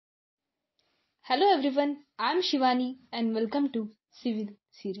Hello everyone, I'm Shivani and welcome to Civil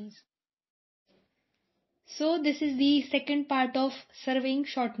series. So this is the second part of surveying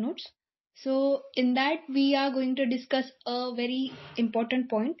short notes. So in that we are going to discuss a very important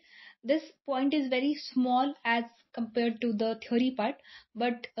point. This point is very small as compared to the theory part,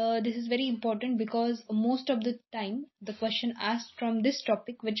 but this is very important because most of the time the question asked from this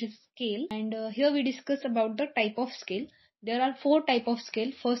topic, which is scale, and here we discuss about the type of scale. There are four type of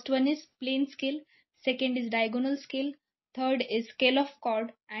scale. First one is plane scale, second is diagonal scale, third is scale of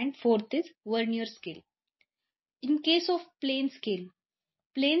chord, and fourth is vernier scale. In case of plane scale,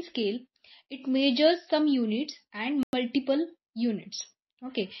 it measures some units and multiple units.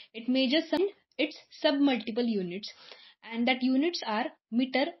 Okay, it measures some its sub-multiple units, and that units are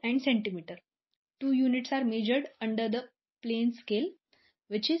meter and centimeter. Two units are measured under the plane scale,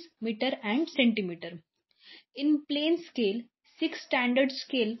 which is meter and centimeter. In plane scale, six standard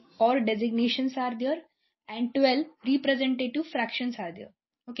scale or designations are there, and 12 representative fractions are there.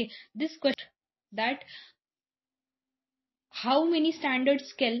 Okay, this question that how many standard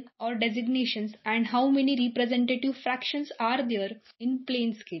scale or designations and how many representative fractions are there in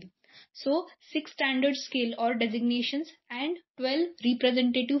plane scale. So 6 standard scale or designations and 12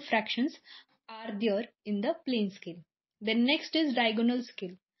 representative fractions are there in the plane scale. Then next is diagonal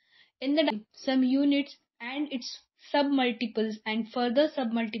scale. In the some units and its submultiples and further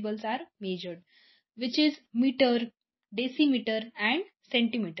submultiples are measured, which is meter, decimeter and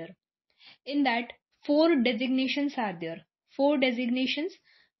centimeter. In that, four designations are there. Four designations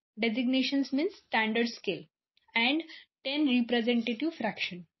means standard scale, and 10 representative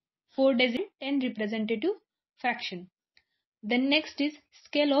fraction. Four designation, 10 representative fraction. Then next is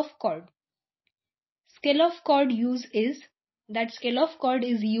scale of chord. Scale of chord use is that scale of chord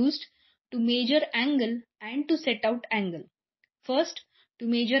is used to measure angle and to set out angle. First, to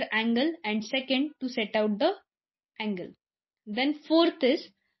measure angle, and second, to set out the angle. Then fourth is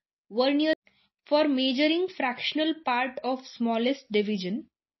vernier. For measuring fractional part of smallest division,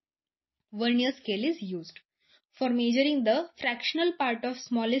 vernier scale is used. For measuring the fractional part of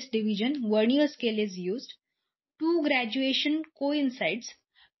smallest division, vernier scale is used. Two graduation coincides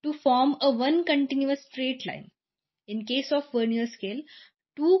to form a one continuous straight line. In case of vernier scale,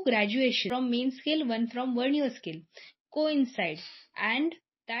 two graduation from main scale, one from vernier scale coincide, and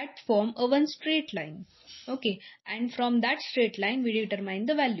that form a one straight line. Okay, and from that straight line we determine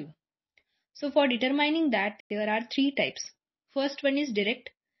the value. So for determining that, there are three types. First one is direct,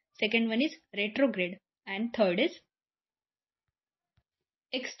 second one is retrograde, and third is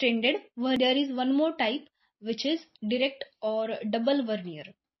extended. There is one more type which is direct or double vernier.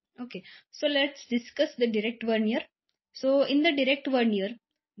 Okay, so let's discuss the direct vernier. So in the direct vernier,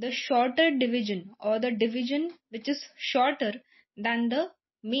 the shorter division or the division which is shorter than the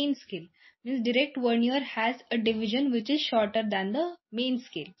main scale means direct vernier has a division which is shorter than the main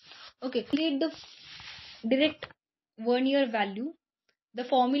scale. Okay, calculate the direct vernier value. The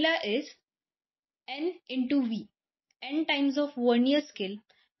formula is n into V. N times of vernier scale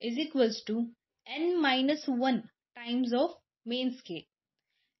is equals to n minus 1 times of main scale.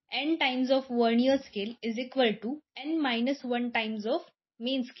 N times of vernier scale is equal to n minus 1 times of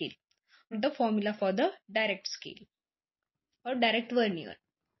main scale. The formula for the direct scale or direct vernier.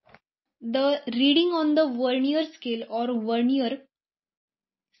 The reading on the vernier scale or vernier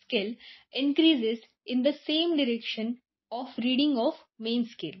scale increases in the same direction of reading of main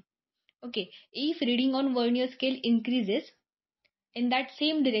scale. Okay, if reading on vernier scale increases in that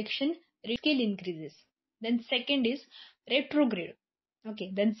same direction, scale increases. Then second is retrograde.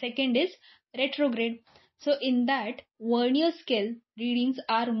 Okay, then second is retrograde. So in that vernier scale readings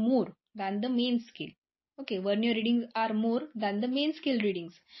are more than the main scale. Okay, vernier readings are more than the main scale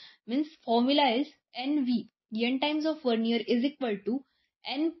readings. Means formula is NV. N times of vernier is equal to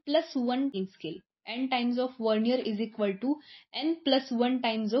n plus 1 main scale. N times of vernier is equal to n plus 1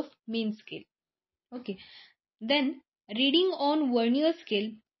 times of main scale. Okay, then reading on vernier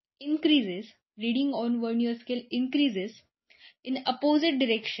scale increases in opposite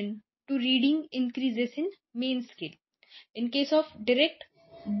direction to reading increases in main scale. In case of direct,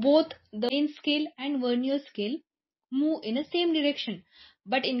 both the main scale and vernier scale move in a same direction,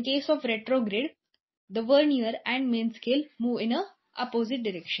 but in case of retrograde, the vernier and main scale move in a opposite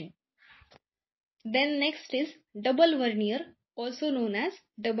direction. Then next is double vernier, also known as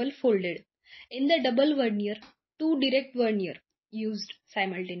double folded. In the double vernier, two direct vernier used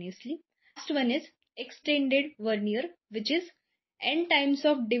simultaneously. First one is extended vernier, which is n times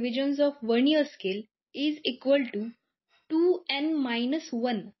of divisions of vernier scale is equal to 2n minus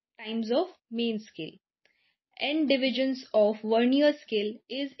 1 times of main scale. N divisions of vernier scale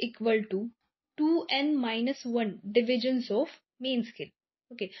is equal to 2n minus 1 divisions of main scale.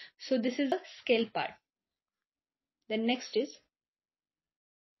 Okay, so this is the scale part. Then next is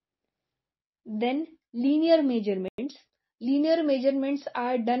then linear measurements. Linear measurements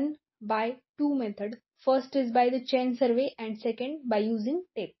are done by two methods. First is by the chain survey and second by using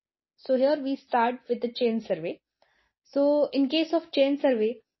tape. So here we start with the chain survey. So in case of chain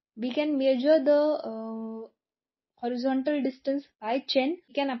survey, we can measure the horizontal distance by chain.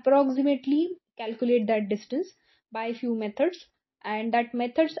 We can approximately calculate that distance by few methods, and that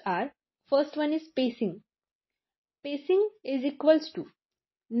methods are: first one is pacing. Pacing is equals to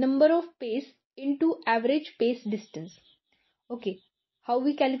number of pace into average pace distance. Okay, how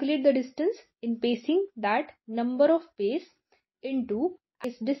we calculate the distance in pacing? That number of pace into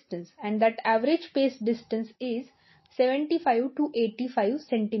pace distance, and that average pace distance is 75 to 85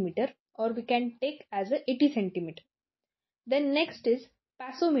 centimeter, or we can take as a 80 centimeter. Then next is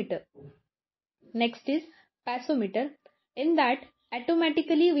passometer. Next is passometer. In that,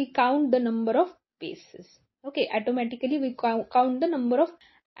 automatically we count the number of paces. Okay, automatically we count the number of.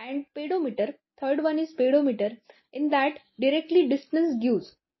 And pedometer. Third one is pedometer. In that, directly distance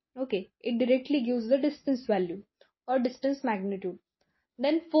gives. Okay, it directly gives the distance value or distance magnitude.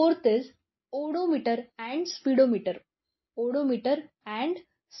 Then fourth is odometer and speedometer. Odometer and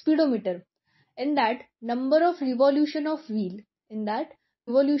speedometer. In that, number of revolution of wheel. In that,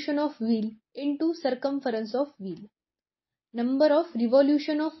 revolution of wheel into circumference of wheel. Number of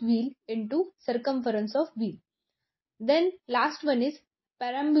revolution of wheel into circumference of wheel. Then last one is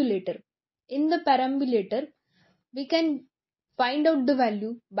perambulator. In the perambulator, we can find out the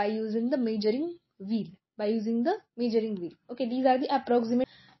value by using the measuring wheel. Okay, these are the approximate.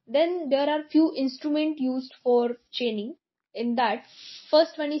 Then there are few instruments used for chaining. In that,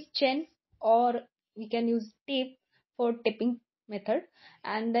 first one is chain, or we can use tape for taping method.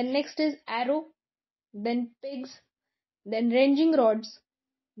 And then next is arrow, then pegs, then ranging rods,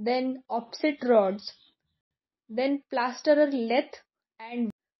 then offset rods, then plasterer lathe,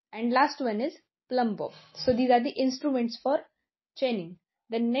 and last one is plumb bob. So these are the instruments for chaining.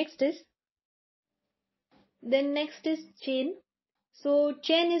 Then next is chain. So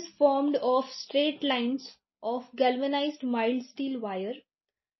chain is formed of straight lines of galvanized mild steel wire.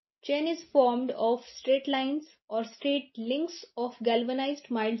 Chain is formed of straight lines or straight links of galvanized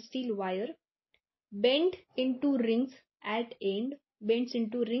mild steel wire bent into rings at end, bends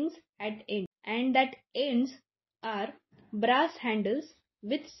into rings at end, and that ends are brass handles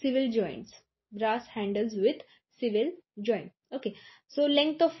with swivel joints. Brass handles with swivel joint. Okay, so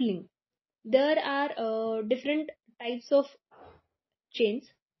length of link. There are different types of chains: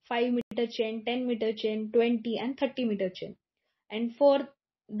 5-meter chain, 10-meter chain, 20 and 30-meter chain. And for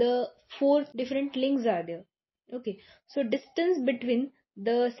the four different links are there. Okay, so distance between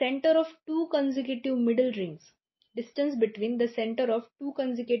the center of two consecutive middle rings. Distance between the center of two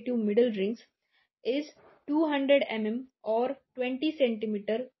consecutive middle rings is 200 mm or 20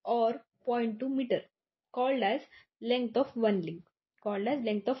 centimeter or 0.2 meter, called as length of one link. Called as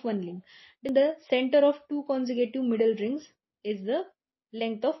length of one link. Then the center of two consecutive middle rings is the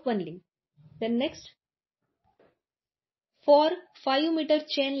length of one link. Then next, for 5-meter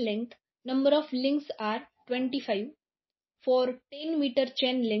chain length, number of links are 25. For 10-meter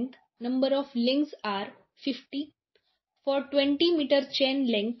chain length, number of links are 50. For 20-meter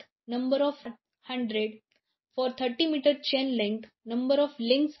chain length, number of 100. For 30-meter chain length, number of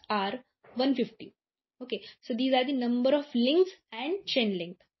links are 150. Okay, so these are the number of links and chain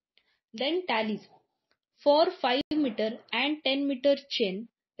length. Then tallies. For 5-meter and 10-meter chain,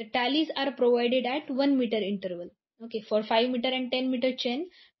 the tallies are provided at 1-meter interval. Okay, for 5-meter and 10-meter chain,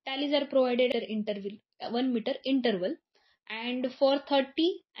 tallies are provided at interval, 1-meter interval. And for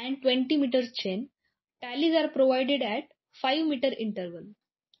 30 and 20-meter chain, tallies are provided at 5-meter interval.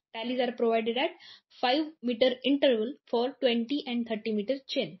 Tallies are provided at 5-meter interval for 20 and 30-meter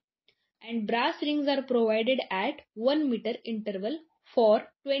chain. And brass rings are provided at 1-meter interval for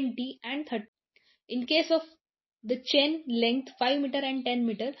 20 and 30. In case of the chain length 5-meter and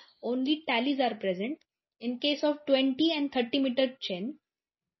 10-meter, only tallies are present. In case of 20 and 30-meter chain,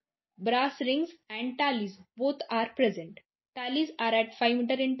 brass rings and tallies both are present. Tallies are at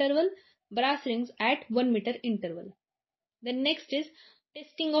 5-meter interval, brass rings at 1-meter interval. Then next is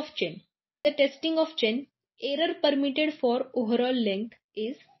testing of chain. The testing of chain, error permitted for overall length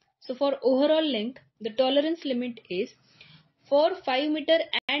is, so for overall length, the tolerance limit is, for 5-meter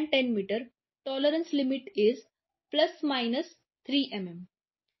and 10-meter, tolerance limit is plus minus 3 mm.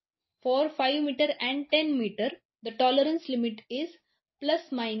 For 5-meter and 10-meter, the tolerance limit is plus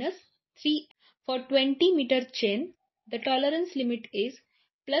minus 3. For 20-meter chain, the tolerance limit is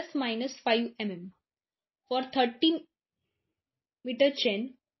plus minus 5 mm. For 30 meter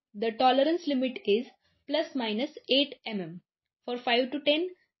chain, the tolerance limit is plus minus 8 mm. For 5 to 10,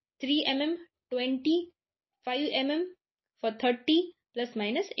 3 mm, 20, 5 mm. For 30, plus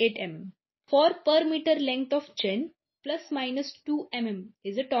minus 8 mm. For per meter length of chain, plus minus 2 mm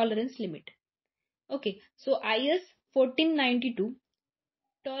is a tolerance limit. Okay, so IS 1492,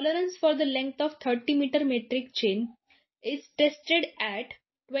 tolerance for the length of 30 meter metric chain is tested at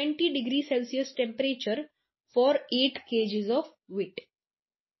 20 degrees Celsius temperature for 8 kgs of weight.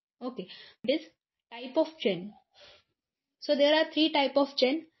 Okay, this type of chain. So there are three type of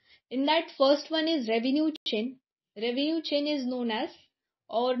chain. In that, first one is revenue chain. Revenue chain is known as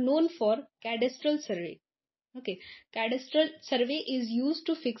or known for cadastral survey. Okay, cadastral survey is used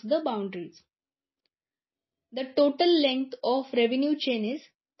to fix the boundaries. The total length of revenue chain is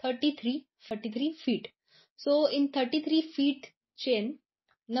 33 feet. So in 33 feet chain,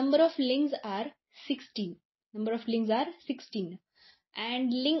 number of links are 16. Number of links are 16.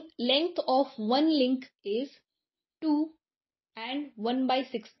 And length of one link is 2 and 1 by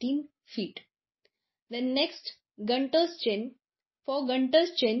 16 feet. Then next, Gunter's chain. For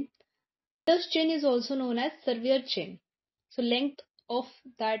Gunter's chain is also known as surveyor chain. So length of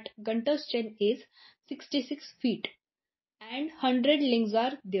that Gunter's chain is 66 feet and 100 links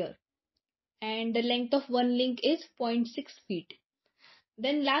are there. And the length of one link is 0.6 feet.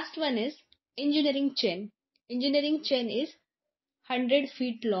 Then last one is engineering chain. Engineering chain is 100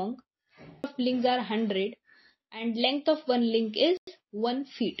 feet long. Of links are 100 and length of one link is 1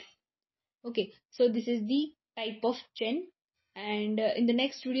 feet. Okay, so this is the type of chain, and in the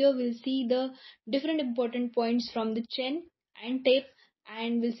next video we'll see the different important points from the chain and tape,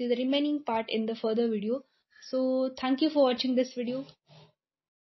 and we'll see the remaining part in the further video. So thank you for watching this video.